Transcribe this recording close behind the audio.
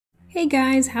Hey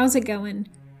guys, how's it going?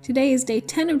 Today is day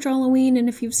 10 of Drawlloween, and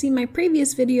if you've seen my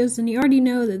previous videos then you already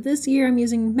know that this year I'm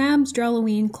using Mab's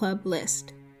Drawlloween Club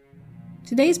list.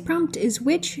 Today's prompt is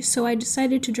witch, so I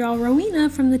decided to draw Rowena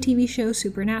from the TV show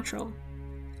Supernatural.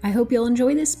 I hope you'll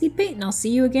enjoy this speed paint, and I'll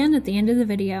see you again at the end of the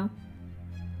video.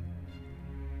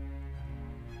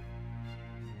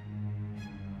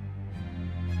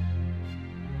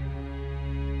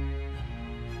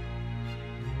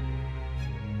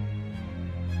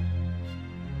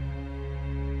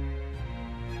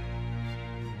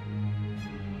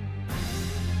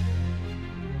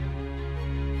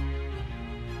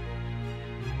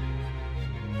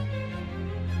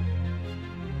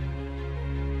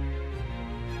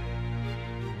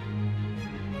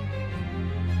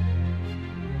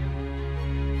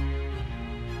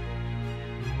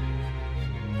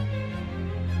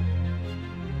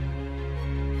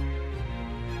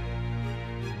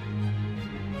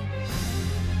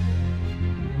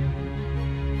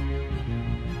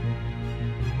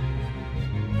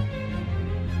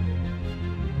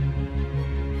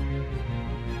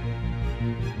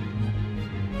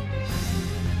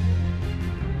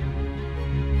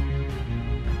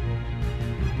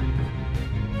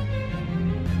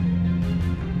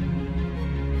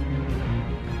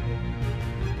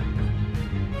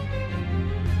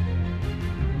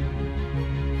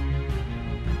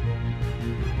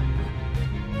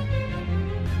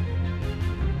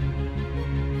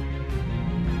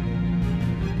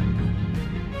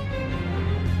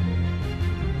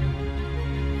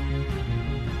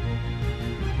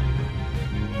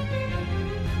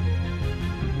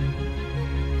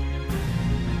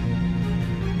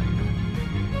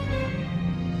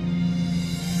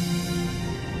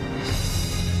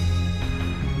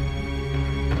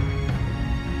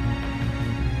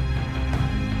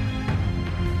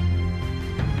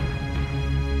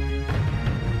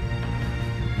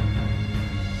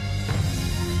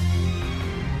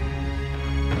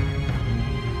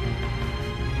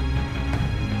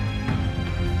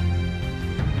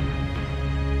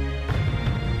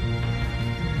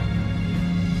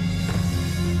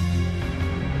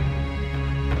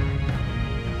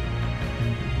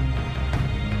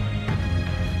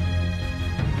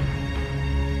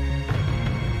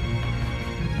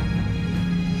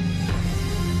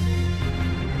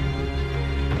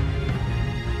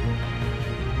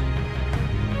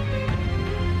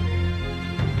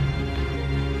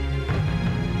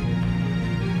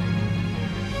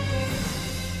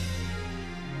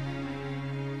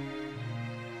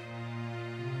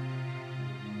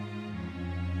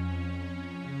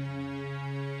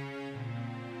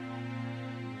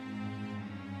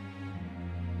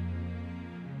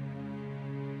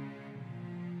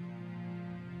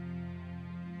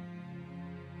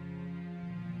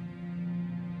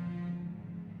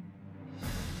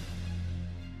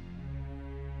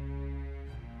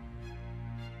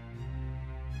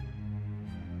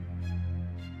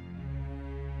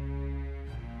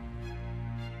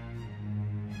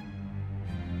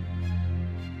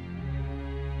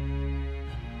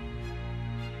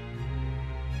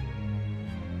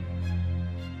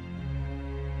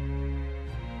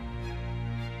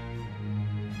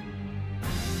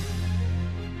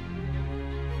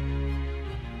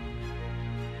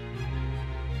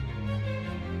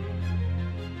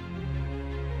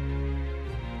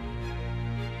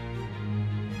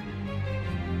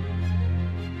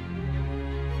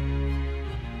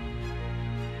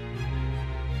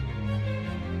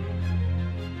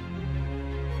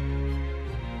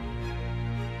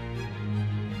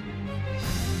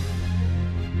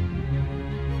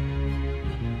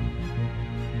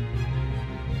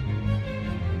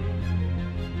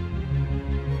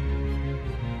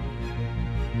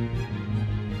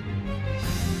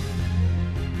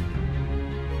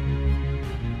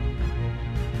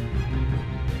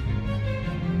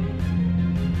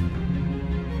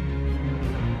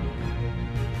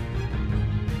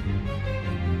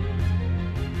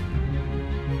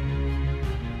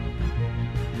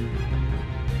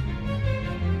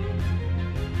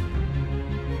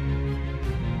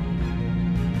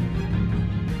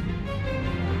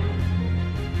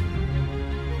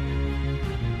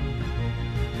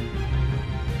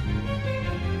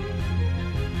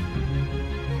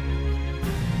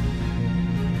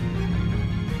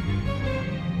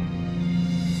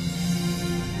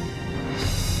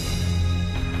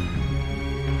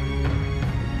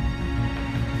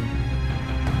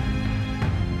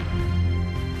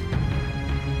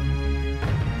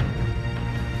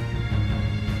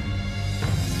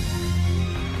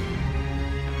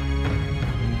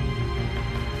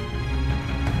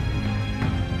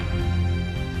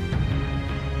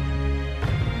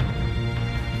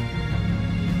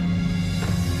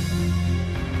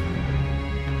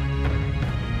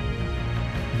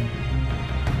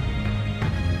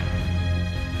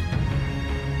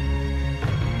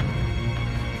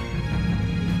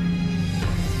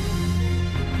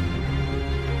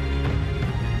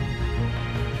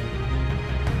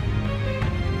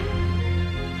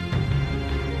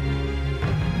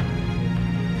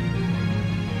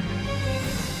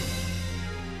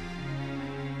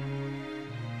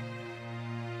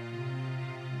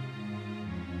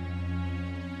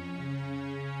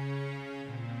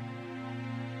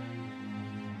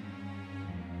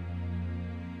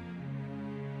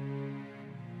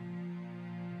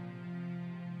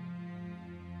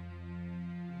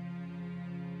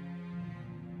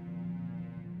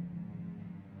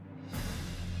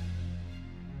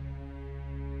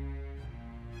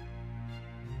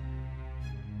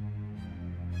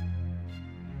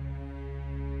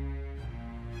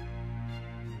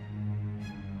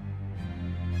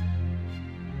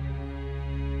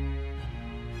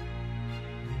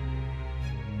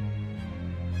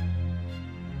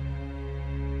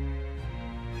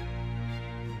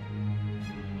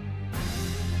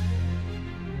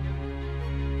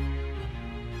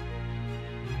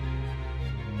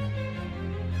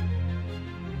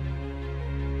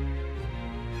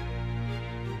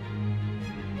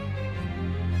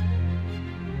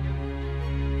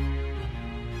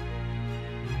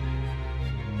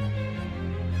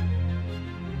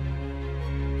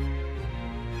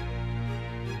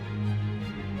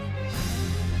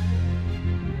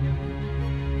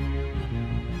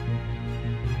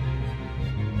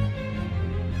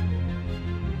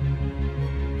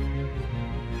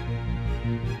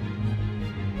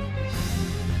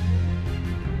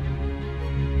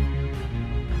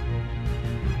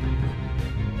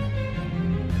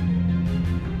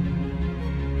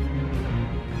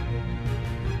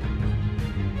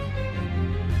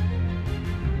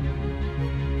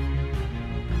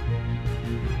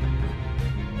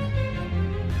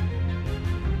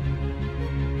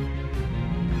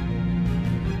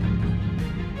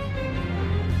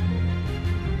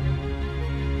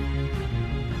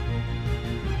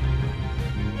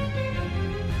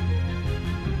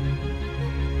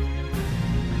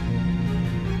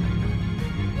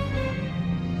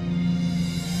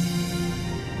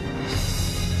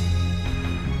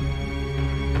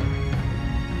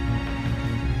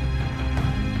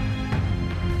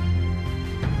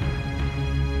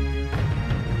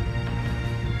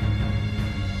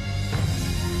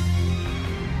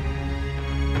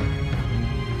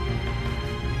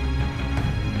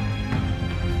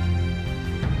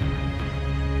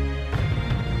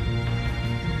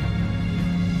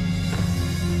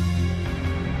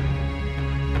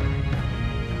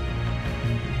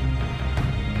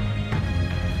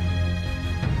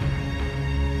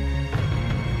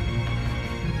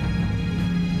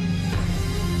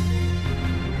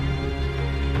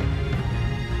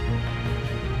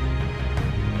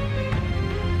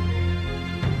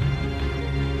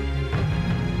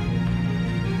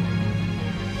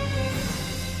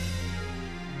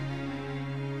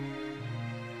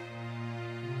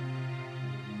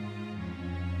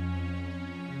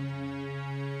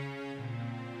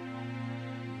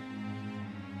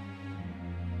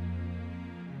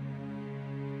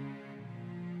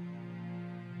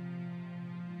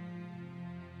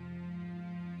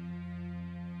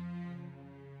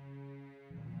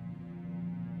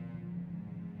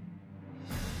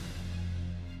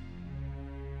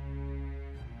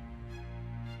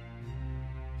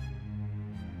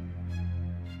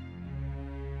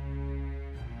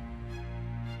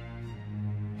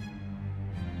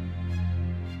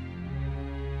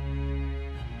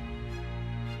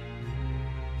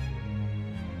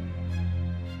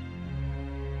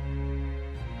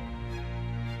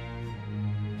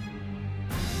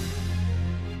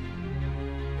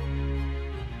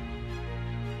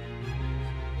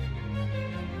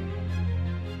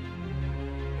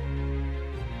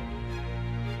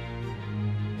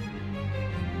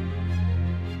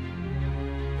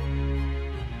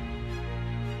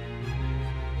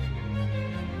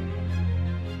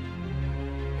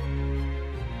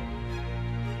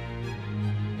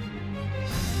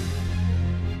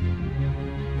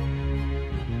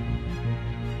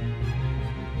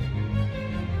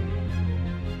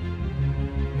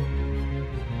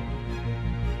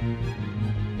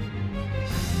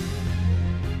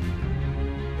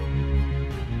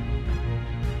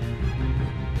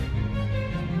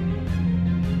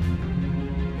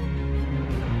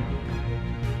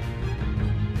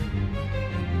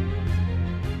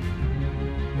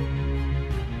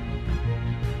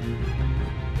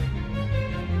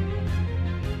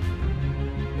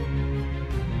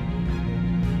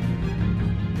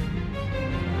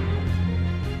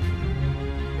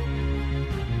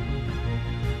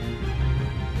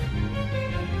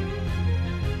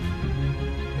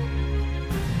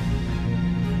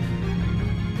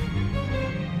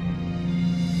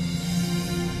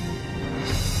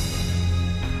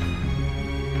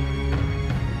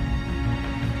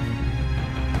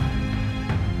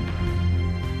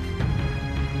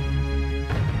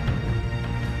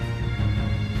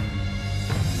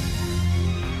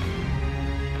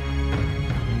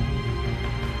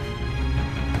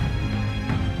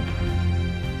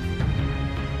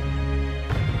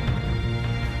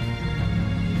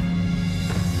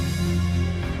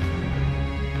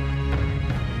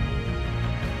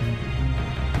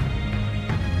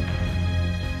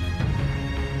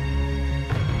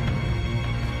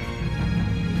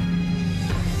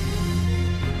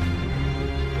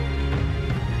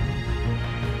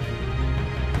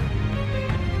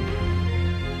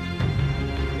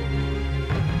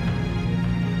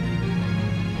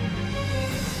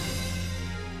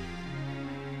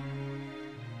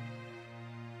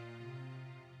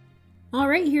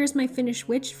 Alright, here's my finished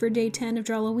witch for day 10 of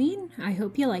Drawlloween. I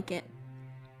hope you like it.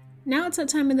 Now it's that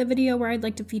time of the video where I'd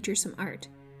like to feature some art.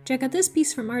 Check out this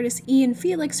piece from artist Ian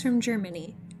Felix from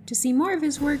Germany. To see more of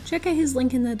his work, check out his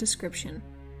link in the description.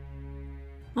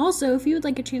 Also, if you would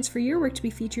like a chance for your work to be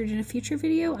featured in a future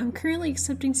video, I'm currently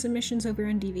accepting submissions over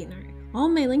on DeviantArt. All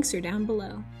my links are down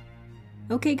below.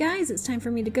 Okay guys, it's time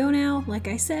for me to go now. Like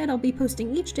I said, I'll be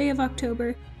posting each day of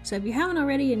October, so if you haven't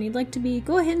already and you'd like to be,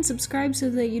 go ahead and subscribe so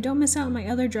that you don't miss out on my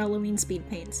other Drawlloween speed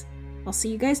paints. I'll see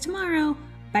you guys tomorrow.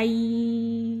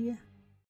 Bye!